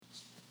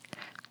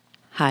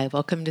Hi,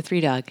 welcome to Three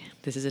Dog.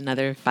 This is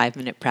another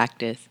 5-minute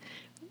practice.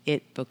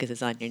 It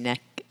focuses on your neck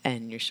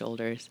and your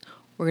shoulders.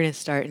 We're going to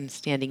start in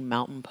standing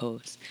mountain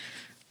pose.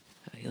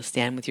 You'll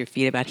stand with your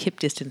feet about hip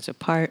distance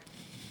apart.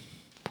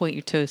 Point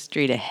your toes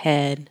straight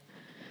ahead.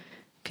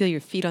 Feel your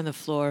feet on the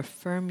floor.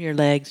 Firm your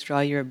legs.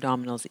 Draw your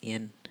abdominals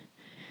in.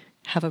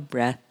 Have a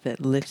breath that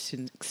lifts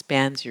and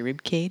expands your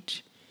rib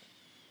cage.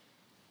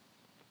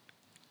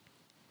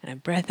 And a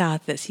breath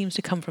out that seems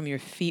to come from your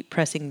feet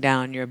pressing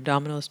down, your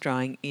abdominals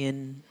drawing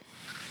in.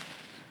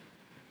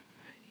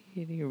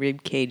 Your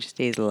rib cage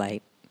stays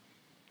light.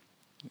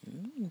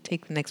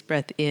 Take the next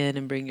breath in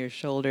and bring your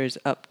shoulders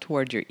up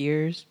toward your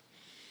ears.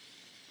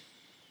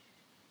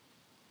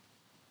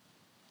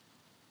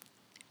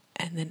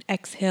 And then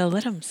exhale,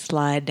 let them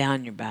slide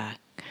down your back.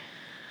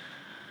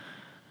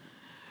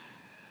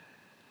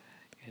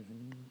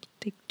 And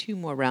take 2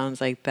 more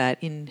rounds like that.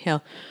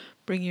 Inhale,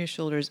 bring your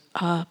shoulders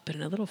up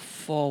and a little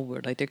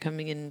forward, like they're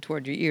coming in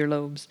toward your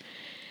earlobes.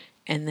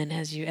 And then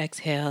as you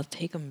exhale,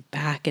 take them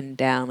back and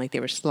down, like they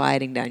were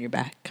sliding down your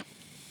back.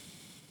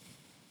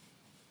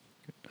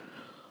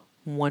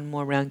 1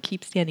 more round.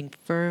 Keep standing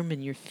firm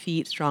in your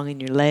feet, strong in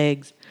your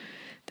legs.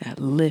 That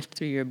lift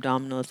through your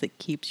abdominals that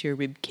keeps your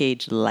rib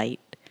cage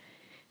light.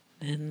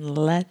 And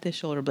let the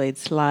shoulder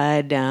blades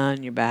slide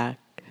down your back.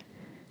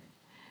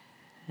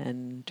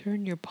 And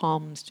turn your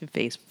palms to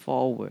face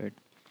forward.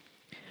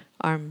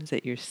 Arms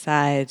at your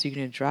sides. You're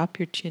going to drop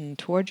your chin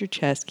towards your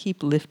chest.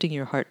 Keep lifting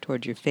your heart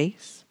towards your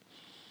face.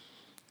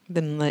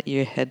 Then let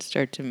your head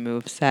start to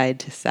move side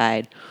to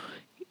side,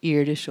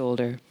 ear to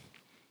shoulder.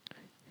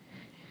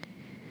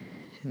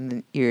 And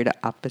then ear to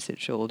opposite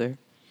shoulder.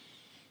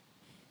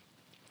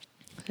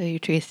 So you're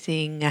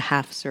tracing a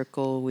half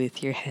circle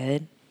with your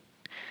head,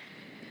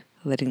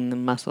 letting the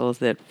muscles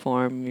that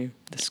form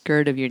the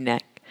skirt of your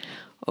neck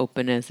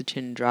open as the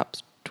chin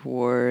drops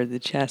toward the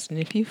chest. And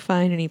if you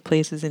find any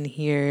places in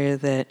here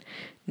that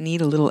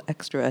need a little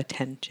extra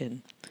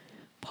attention,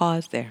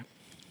 pause there.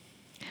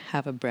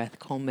 Have a breath,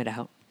 comb it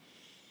out.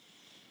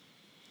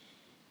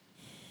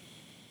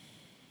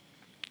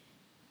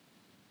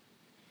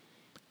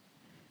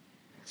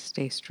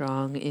 Stay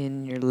strong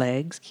in your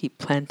legs. Keep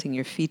planting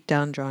your feet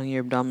down, drawing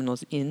your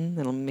abdominals in.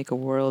 That'll make a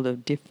world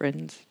of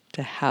difference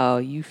to how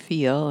you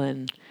feel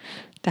and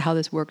to how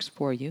this works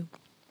for you.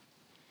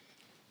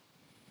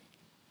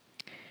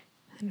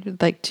 And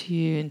I'd like to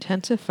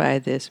intensify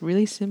this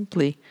really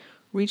simply.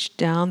 Reach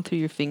down through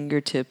your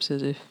fingertips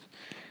as if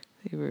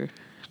they were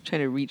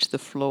trying to reach the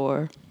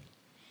floor,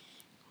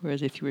 or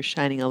as if you were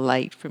shining a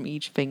light from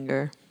each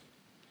finger.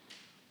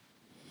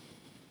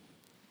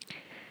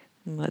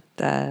 And let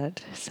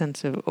that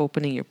sense of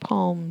opening your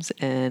palms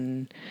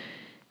and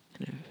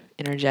kind of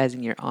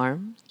energizing your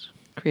arms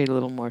create a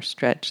little more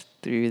stretch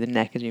through the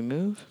neck as you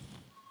move.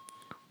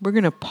 We're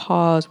going to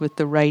pause with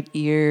the right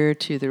ear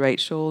to the right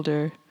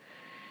shoulder.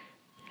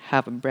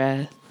 Have a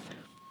breath.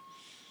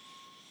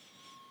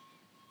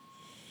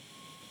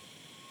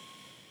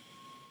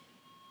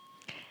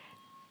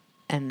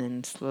 And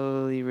then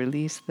slowly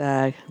release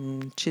that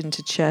chin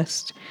to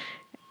chest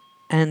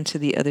and to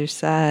the other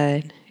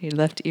side. Your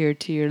left ear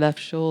to your left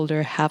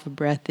shoulder. Have a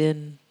breath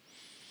in.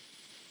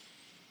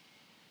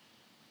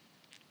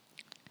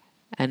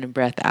 And a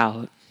breath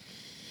out.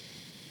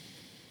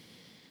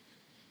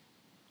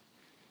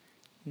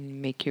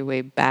 Make your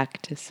way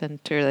back to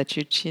center. Let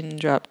your chin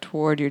drop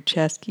toward your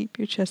chest. Keep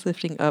your chest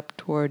lifting up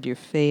toward your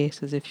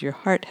face as if your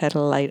heart had a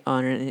light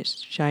on it and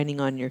it's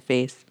shining on your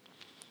face.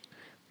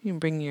 You can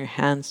bring your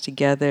hands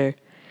together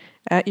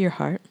at your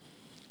heart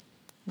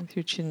with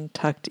your chin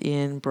tucked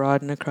in,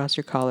 broaden across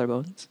your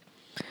collarbones.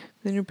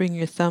 Then you bring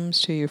your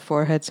thumbs to your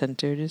forehead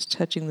center, just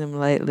touching them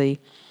lightly.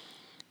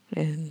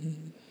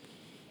 And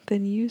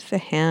then use the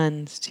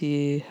hands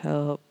to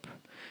help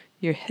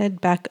your head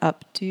back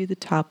up to the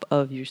top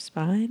of your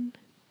spine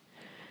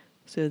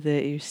so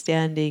that you're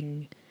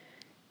standing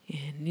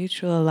in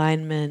neutral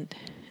alignment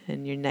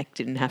and your neck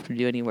didn't have to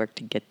do any work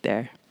to get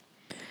there.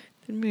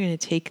 Then we're going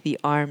to take the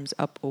arms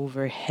up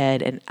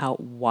overhead and out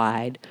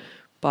wide,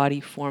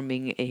 body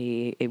forming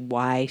a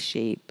Y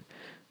shape.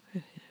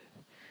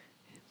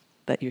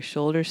 Let your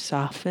shoulders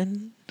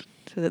soften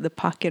so that the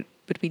pocket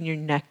between your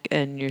neck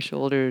and your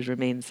shoulders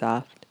remains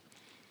soft.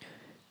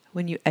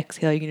 When you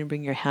exhale, you're going to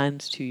bring your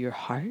hands to your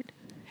heart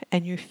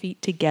and your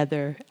feet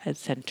together at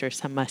center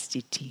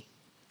Samastiti.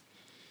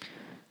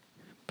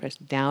 Press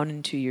down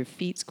into your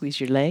feet, squeeze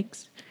your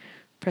legs.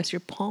 Press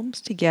your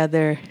palms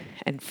together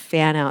and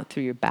fan out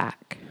through your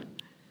back.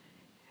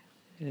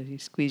 As you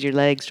squeeze your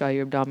legs, draw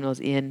your abdominals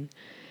in.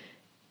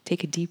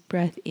 Take a deep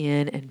breath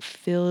in and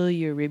fill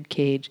your rib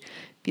cage,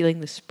 feeling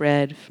the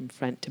spread from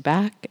front to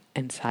back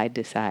and side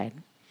to side.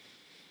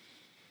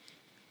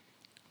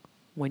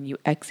 When you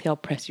exhale,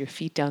 press your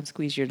feet down,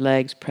 squeeze your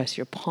legs, press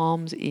your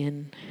palms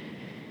in.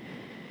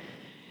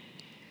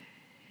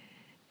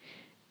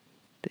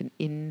 Then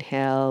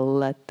inhale,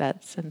 let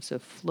that sense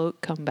of float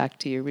come back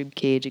to your rib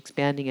cage,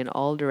 expanding in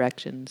all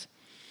directions.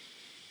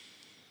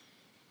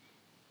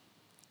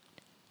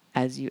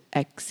 As you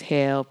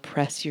exhale,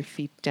 press your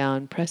feet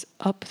down, press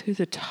up through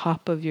the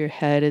top of your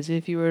head as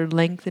if you were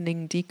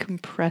lengthening,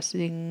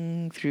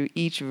 decompressing through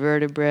each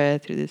vertebra,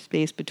 through the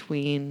space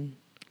between,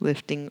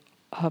 lifting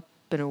up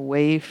and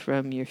away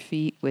from your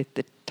feet with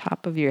the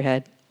top of your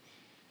head.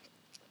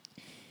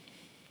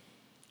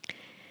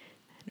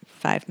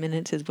 5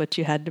 minutes is what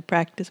you had to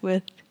practice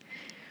with.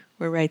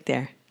 We're right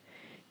there.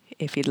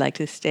 If you'd like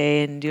to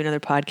stay and do another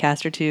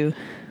podcast or two,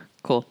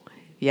 cool.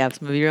 If you have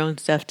some of your own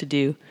stuff to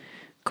do,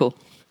 cool.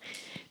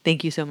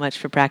 Thank you so much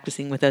for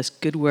practicing with us.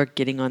 Good work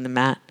getting on the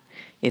mat.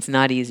 It's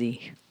not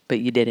easy, but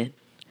you did it.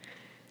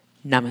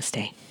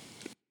 Namaste.